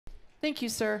Thank you,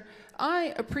 sir.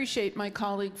 I appreciate my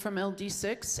colleague from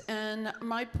LD6, and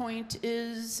my point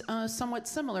is somewhat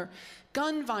similar.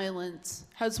 Gun violence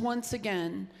has once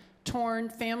again torn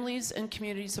families and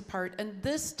communities apart, and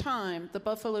this time the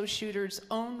Buffalo shooter's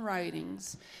own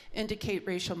writings indicate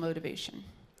racial motivation.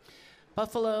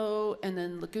 Buffalo and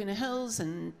then Laguna Hills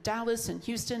and Dallas and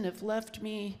Houston have left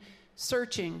me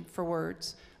searching for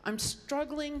words. I'm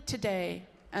struggling today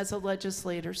as a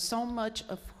legislator. So much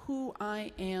of who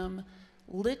I am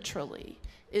literally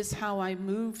is how I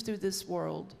move through this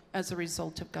world as a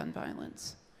result of gun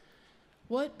violence.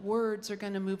 What words are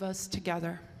going to move us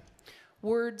together?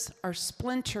 Words are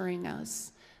splintering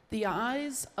us. The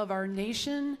eyes of our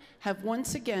nation have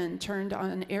once again turned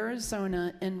on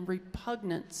Arizona in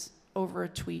repugnance over a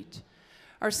tweet.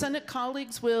 Our Senate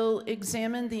colleagues will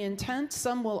examine the intent.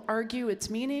 Some will argue its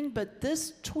meaning, but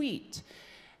this tweet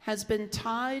has been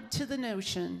tied to the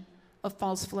notion of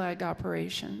false flag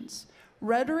operations.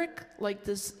 Rhetoric like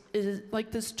this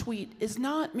tweet is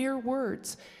not mere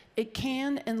words. It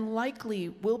can and likely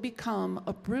will become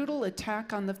a brutal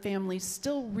attack on the family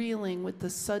still reeling with the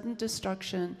sudden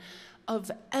destruction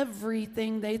of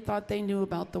everything they thought they knew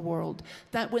about the world.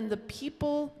 That when the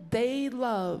people they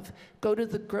love go to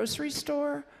the grocery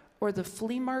store or the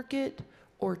flea market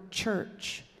or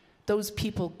church, those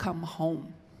people come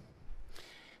home.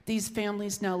 These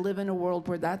families now live in a world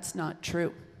where that's not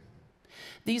true.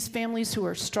 These families who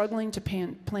are struggling to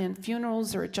plan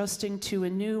funerals or adjusting to a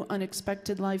new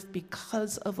unexpected life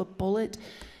because of a bullet,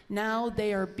 now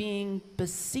they are being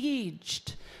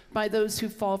besieged by those who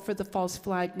fall for the false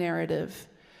flag narrative.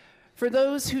 For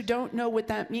those who don't know what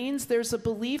that means, there's a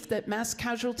belief that mass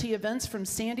casualty events from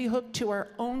Sandy Hook to our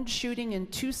own shooting in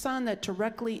Tucson that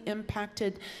directly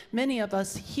impacted many of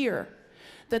us here,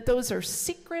 that those are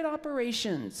secret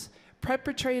operations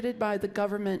perpetrated by the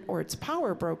government or its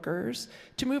power brokers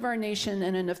to move our nation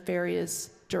in a nefarious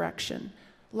direction.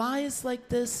 Lies like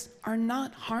this are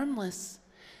not harmless.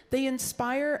 They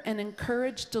inspire and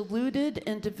encourage deluded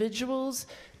individuals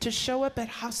to show up at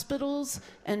hospitals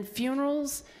and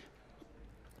funerals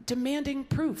demanding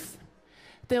proof.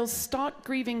 They'll stalk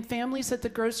grieving families at the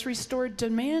grocery store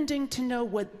demanding to know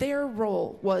what their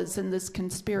role was in this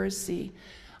conspiracy.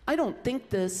 I don't think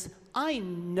this, I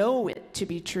know it to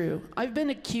be true. I've been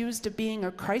accused of being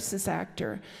a crisis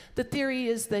actor. The theory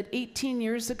is that 18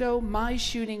 years ago, my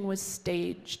shooting was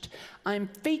staged. I'm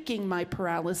faking my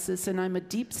paralysis and I'm a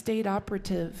deep state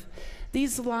operative.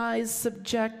 These lies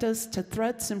subject us to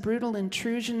threats and brutal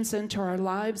intrusions into our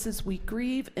lives as we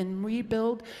grieve and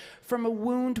rebuild from a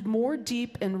wound more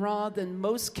deep and raw than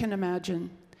most can imagine.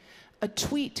 A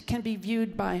tweet can be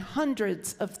viewed by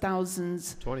hundreds of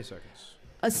thousands. 20 seconds.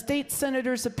 A state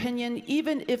senator's opinion,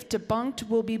 even if debunked,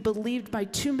 will be believed by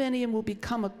too many and will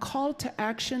become a call to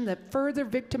action that further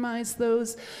victimize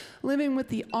those living with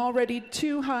the already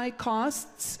too high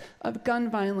costs of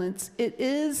gun violence. It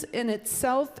is in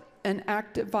itself an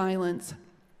act of violence.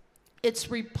 It's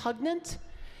repugnant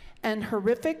and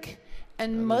horrific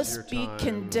and must be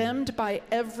condemned by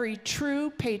every true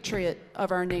patriot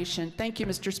of our nation. Thank you,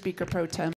 Mr. Speaker Pro Tem.